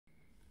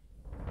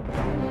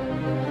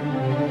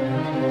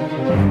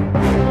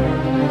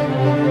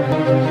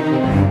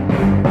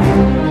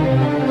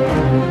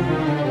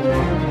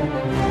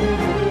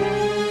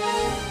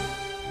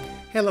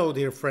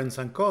friends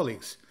and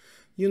colleagues.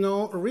 You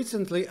know,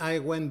 recently I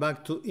went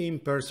back to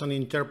in-person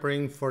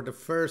interpreting for the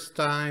first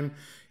time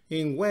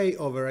in way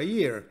over a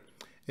year.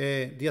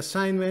 The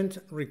assignment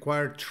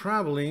required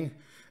traveling,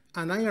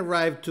 and I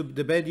arrived to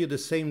the venue the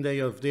same day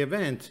of the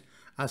event.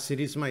 As it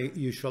is my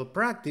usual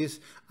practice,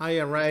 I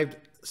arrived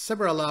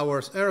several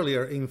hours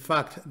earlier, in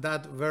fact,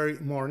 that very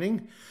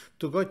morning,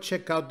 to go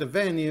check out the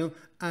venue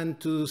and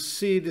to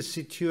see the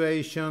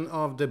situation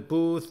of the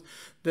booth,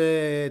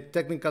 the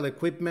technical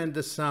equipment,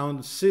 the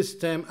sound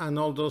system, and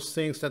all those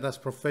things that as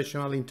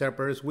professional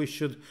interpreters we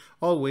should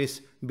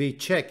always be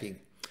checking.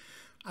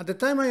 At the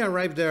time I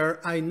arrived there,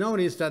 I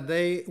noticed that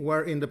they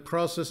were in the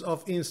process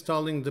of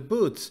installing the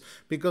booths,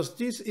 because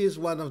this is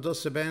one of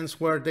those events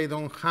where they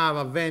don't have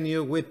a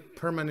venue with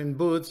permanent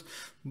booths,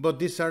 but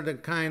these are the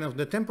kind of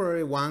the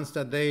temporary ones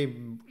that they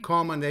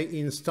come and they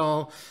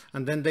install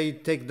and then they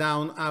take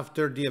down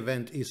after the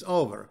event is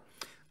over.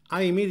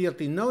 I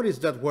immediately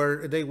noticed that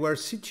where they were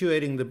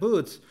situating the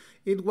booths,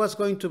 it was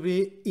going to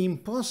be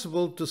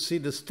impossible to see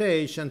the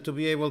stage and to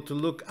be able to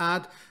look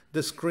at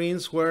the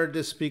screens where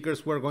the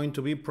speakers were going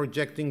to be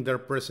projecting their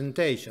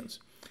presentations.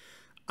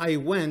 I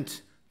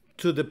went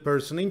to the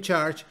person in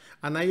charge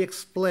and I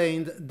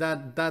explained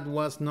that that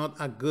was not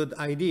a good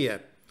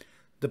idea.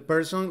 The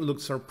person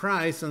looked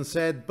surprised and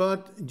said,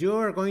 "But you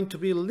are going to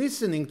be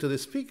listening to the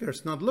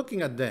speakers, not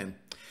looking at them."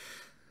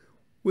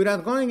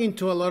 Without going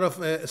into a lot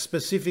of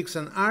specifics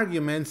and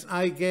arguments,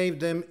 I gave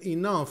them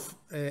enough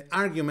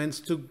arguments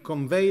to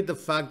convey the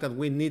fact that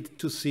we need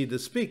to see the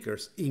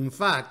speakers. In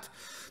fact,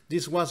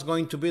 this was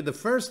going to be the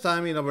first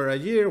time in over a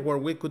year where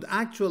we could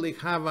actually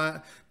have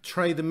a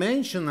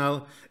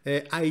tridimensional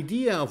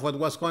idea of what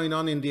was going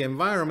on in the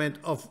environment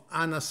of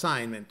an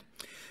assignment.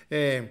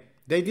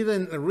 They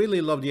didn't really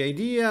love the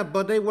idea,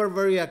 but they were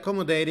very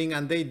accommodating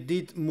and they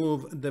did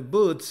move the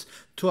booths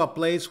to a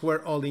place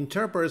where all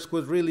interpreters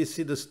could really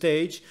see the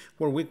stage,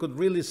 where we could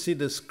really see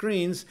the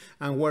screens,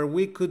 and where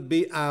we could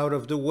be out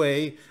of the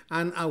way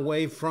and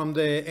away from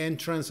the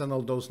entrance and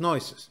all those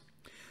noises.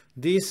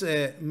 This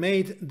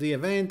made the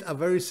event a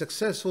very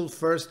successful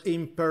first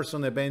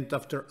in-person event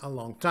after a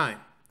long time.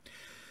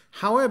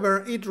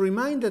 However, it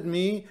reminded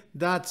me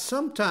that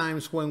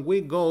sometimes when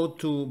we go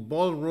to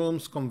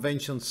ballrooms,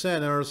 convention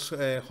centers,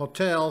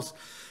 hotels,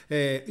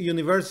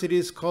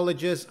 universities,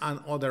 colleges, and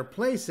other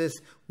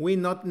places, we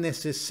not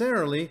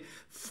necessarily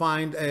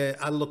find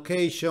a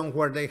location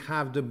where they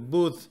have the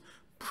booth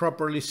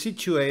properly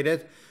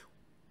situated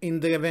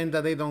in the event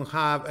that they don't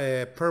have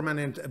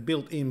permanent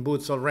built-in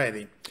booths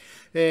already.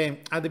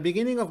 At the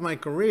beginning of my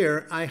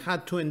career, I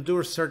had to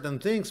endure certain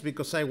things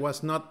because I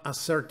was not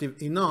assertive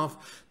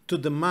enough to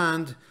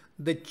demand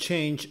the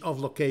change of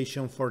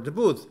location for the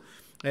booth.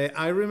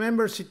 I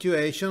remember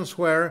situations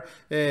where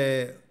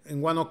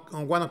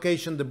on one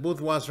occasion the booth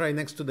was right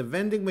next to the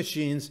vending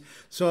machines,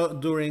 so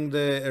during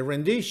the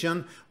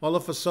rendition, all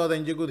of a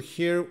sudden you could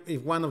hear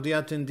if one of the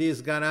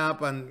attendees got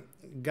up and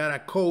got a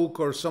Coke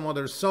or some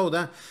other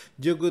soda,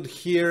 you could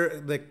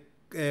hear the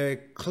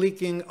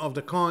clicking of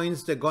the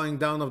coins, the going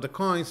down of the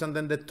coins, and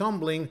then the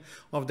tumbling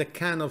of the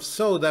can of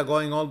soda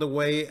going all the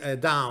way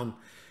down.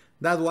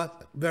 That was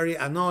very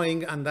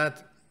annoying and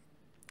that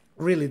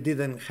really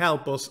didn't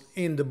help us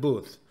in the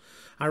booth.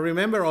 I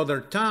remember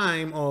other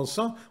time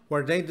also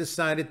where they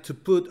decided to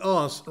put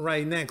us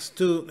right next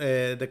to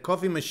the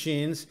coffee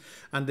machines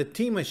and the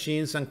tea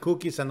machines and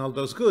cookies and all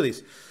those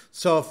goodies.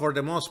 So for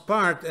the most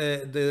part,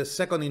 the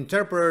second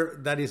interpreter,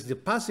 that is the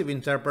passive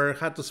interpreter,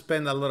 had to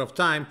spend a lot of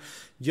time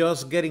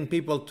just getting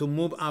people to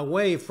move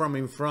away from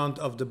in front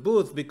of the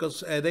booth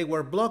because they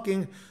were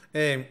blocking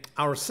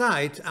our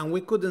sight and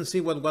we couldn't see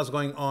what was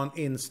going on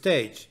in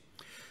stage.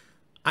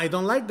 I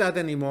don't like that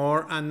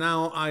anymore, and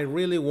now I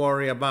really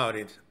worry about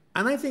it.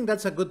 And I think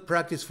that's a good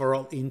practice for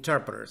all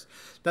interpreters.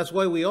 That's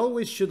why we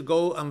always should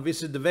go and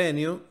visit the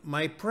venue.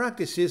 My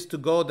practice is to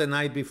go the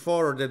night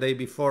before or the day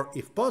before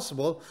if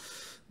possible.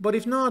 But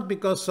if not,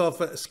 because of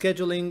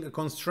scheduling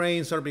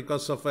constraints or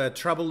because of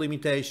travel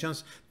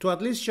limitations, to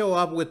at least show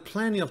up with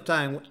plenty of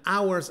time,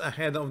 hours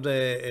ahead of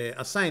the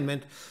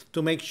assignment,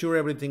 to make sure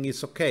everything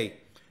is okay.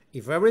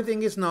 If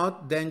everything is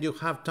not, then you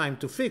have time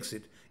to fix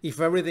it. If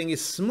everything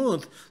is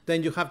smooth,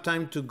 then you have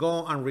time to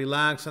go and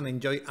relax and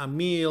enjoy a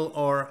meal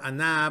or a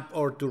nap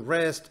or to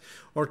rest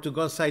or to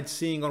go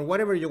sightseeing or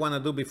whatever you want to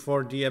do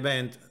before the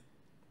event.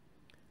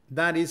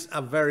 That is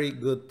a very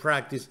good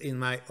practice in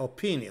my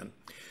opinion.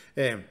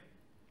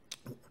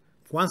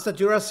 Once that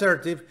you're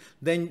assertive,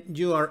 then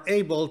you are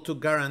able to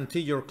guarantee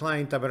your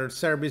client a better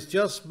service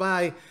just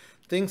by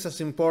things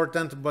as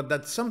important but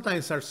that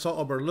sometimes are so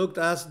overlooked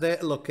as the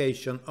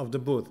location of the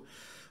booth.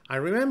 I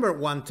remember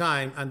one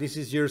time, and this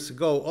is years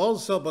ago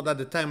also, but at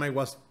the time I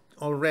was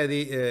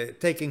already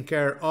taking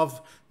care of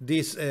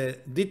these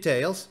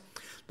details,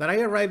 that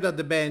I arrived at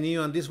the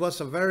venue, and this was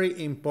a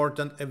very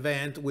important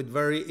event with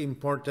very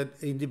important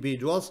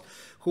individuals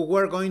who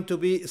were going to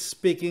be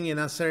speaking in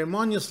a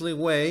ceremoniously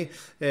way.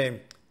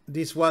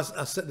 This was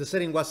the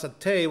setting was a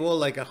table,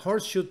 like a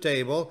horseshoe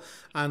table,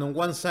 and on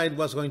one side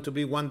was going to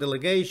be one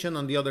delegation,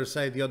 on the other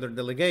side the other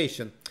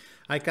delegation.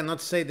 I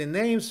cannot say the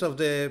names of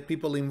the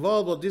people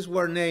involved, but these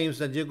were names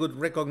that you could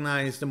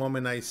recognize the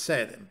moment I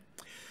said them.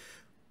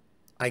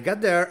 I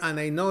got there and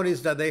I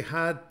noticed that they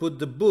had put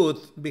the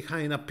booth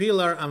behind a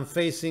pillar and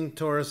facing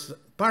towards,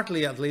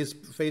 partly at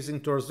least,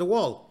 facing towards the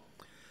wall.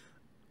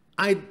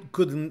 I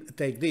couldn't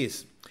take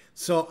this.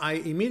 So I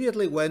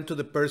immediately went to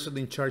the person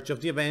in charge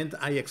of the event.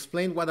 I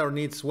explained what our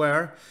needs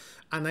were,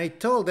 and I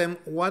told them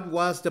what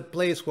was the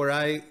place where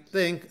I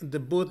think the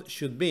booth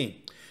should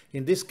be.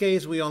 In this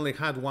case, we only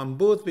had one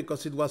booth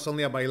because it was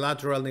only a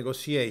bilateral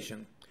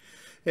negotiation.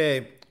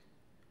 The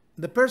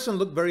person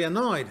looked very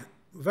annoyed,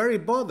 very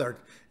bothered.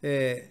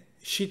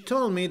 She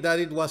told me that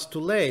it was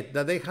too late,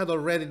 that they had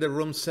already the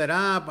room set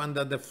up and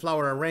that the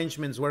flower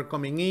arrangements were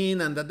coming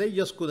in and that they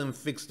just couldn't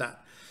fix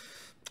that.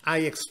 I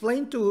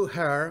explained to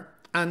her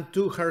and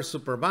to her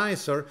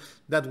supervisor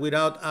that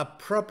without a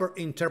proper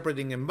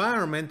interpreting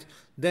environment,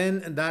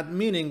 then that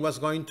meeting was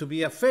going to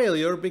be a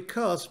failure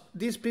because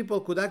these people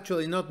could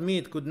actually not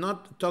meet, could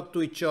not talk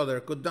to each other,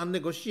 could not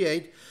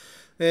negotiate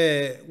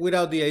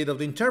without the aid of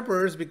the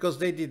interpreters because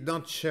they did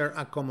not share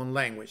a common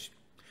language.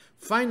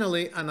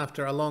 Finally, and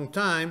after a long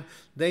time,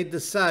 they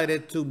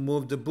decided to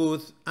move the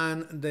booth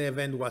and the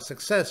event was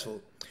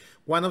successful.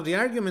 One of the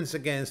arguments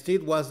against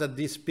it was that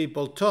these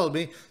people told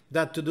me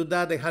that to do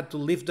that they had to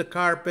lift the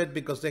carpet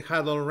because they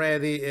had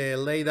already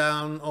laid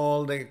down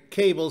all the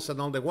cables and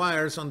all the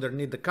wires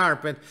underneath the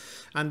carpet,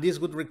 and this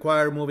would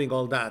require moving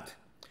all that.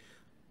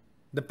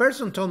 The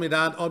person told me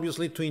that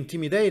obviously to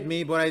intimidate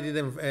me, but I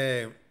didn't.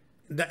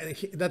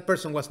 That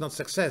person was not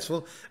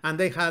successful and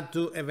they had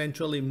to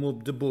eventually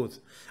move the booth.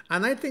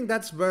 And I think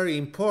that's very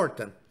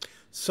important.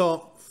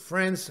 So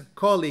friends,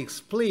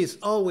 colleagues, please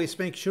always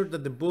make sure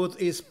that the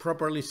booth is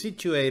properly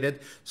situated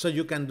so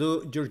you can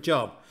do your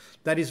job.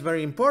 That is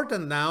very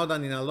important now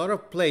that in a lot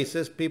of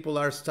places people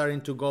are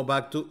starting to go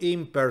back to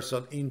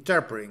in-person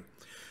interpreting.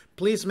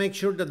 Please make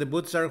sure that the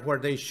booths are where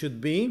they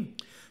should be.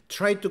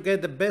 Try to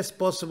get the best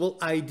possible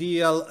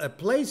ideal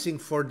placing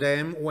for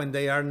them when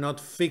they are not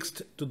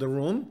fixed to the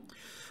room.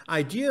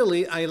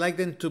 Ideally, I like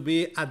them to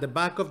be at the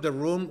back of the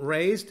room,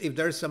 raised if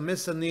there's a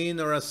mezzanine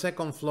or a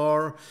second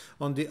floor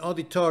on the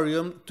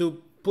auditorium,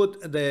 to put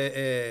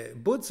the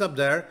booths up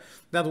there.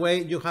 That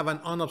way you have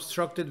an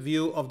unobstructed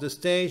view of the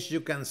stage,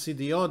 you can see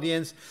the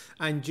audience,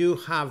 and you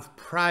have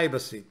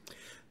privacy.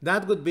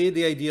 That would be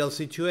the ideal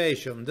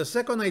situation. The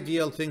second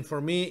ideal thing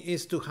for me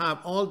is to have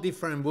all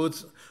different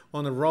booths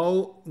on a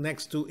row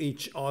next to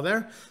each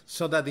other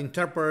so that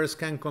interpreters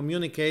can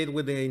communicate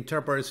with the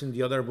interpreters in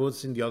the other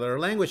booths in the other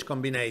language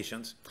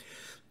combinations.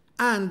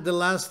 And the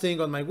last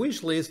thing on my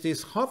wish list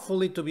is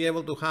hopefully to be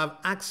able to have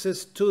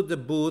access to the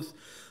booth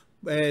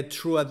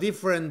through a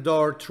different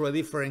door, through a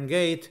different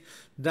gate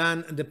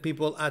than the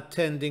people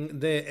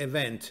attending the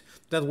event.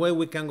 That way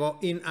we can go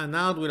in and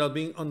out without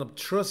being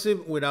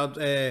unobtrusive, without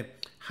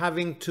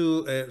having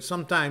to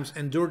sometimes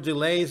endure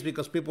delays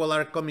because people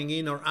are coming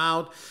in or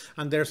out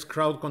and there's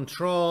crowd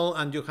control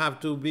and you have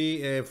to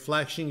be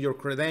flashing your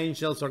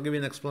credentials or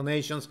giving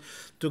explanations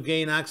to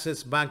gain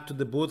access back to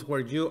the booth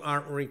where you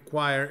are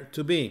required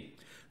to be.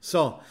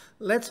 So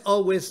let's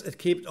always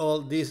keep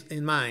all this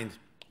in mind.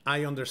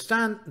 I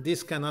understand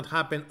this cannot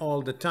happen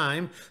all the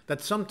time,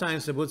 that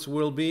sometimes the booths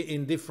will be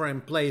in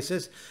different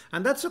places,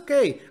 and that's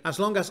okay as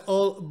long as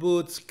all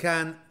booths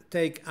can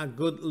take a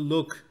good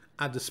look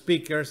at the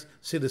speakers,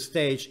 see the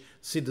stage,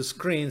 see the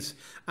screens,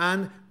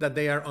 and that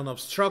they are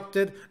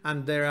unobstructed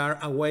and they are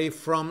away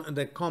from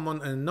the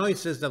common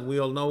noises that we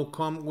all know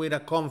come with a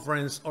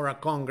conference or a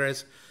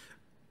congress,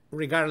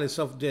 regardless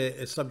of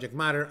the subject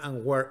matter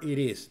and where it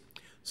is.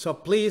 So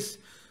please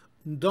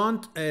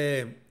don't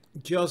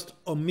just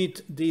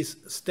omit this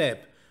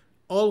step.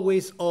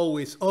 Always,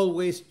 always,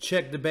 always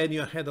check the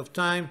venue ahead of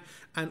time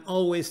and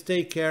always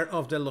take care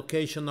of the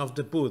location of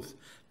the booth.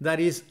 That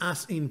is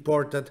as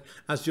important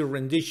as your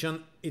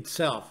rendition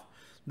itself.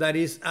 That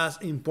is as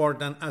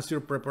important as your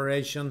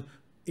preparation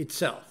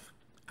itself.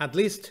 At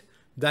least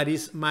that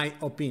is my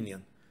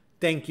opinion.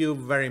 Thank you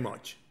very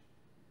much.